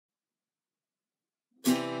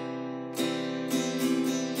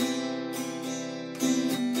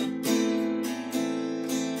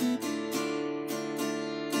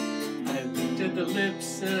the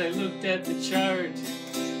lips and I looked at the chart,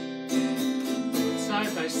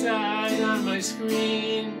 side by side on my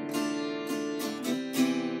screen.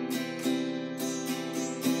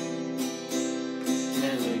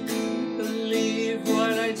 And I couldn't believe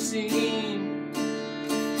what I'd seen.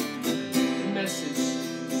 The message,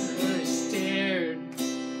 I stared.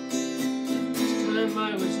 This time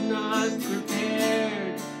I was not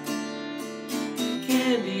prepared.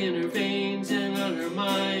 Candy in her veins and on her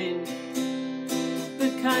mind, the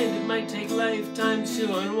kind that might take lifetimes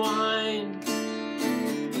to unwind.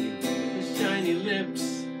 Shiny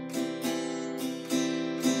lips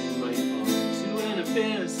might fall into an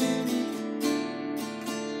abyss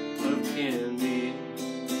of candy.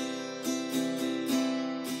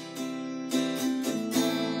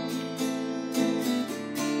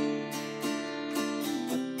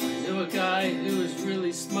 I know a guy who is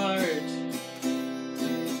really smart.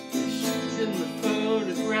 In the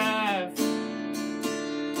photograph,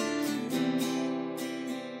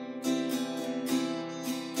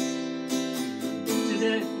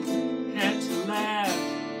 it had to laugh.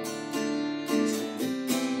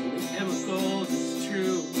 The chemicals, it's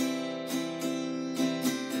true.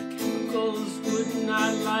 The chemicals would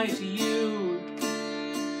not lie to you.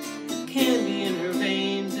 Candy in her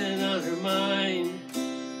veins and on her mind,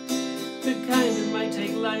 the kind that might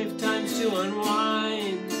take lifetimes to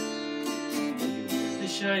unwind. The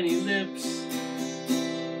shiny lips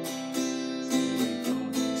fall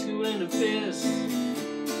into an abyss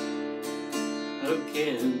of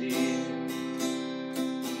candy.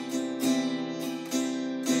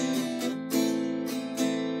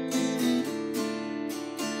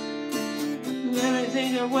 Then I think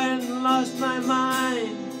I went and lost my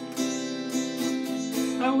mind.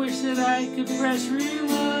 I wish that I could press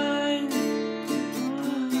rewind.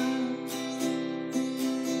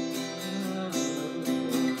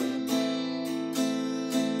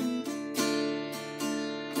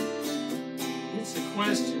 It's a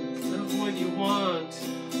question of what you want.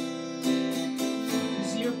 What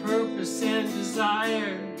is your purpose and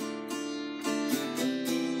desire?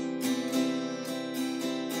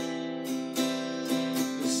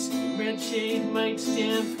 The same red shade might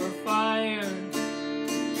stand for fire.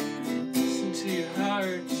 Listen to your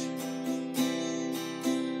heart,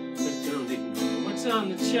 but don't ignore what's on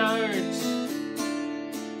the charts.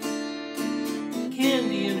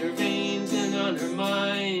 Candy in her veins and on her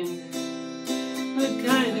mind, the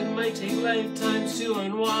kind that might take lifetimes to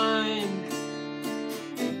unwind.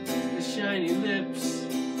 The shiny lips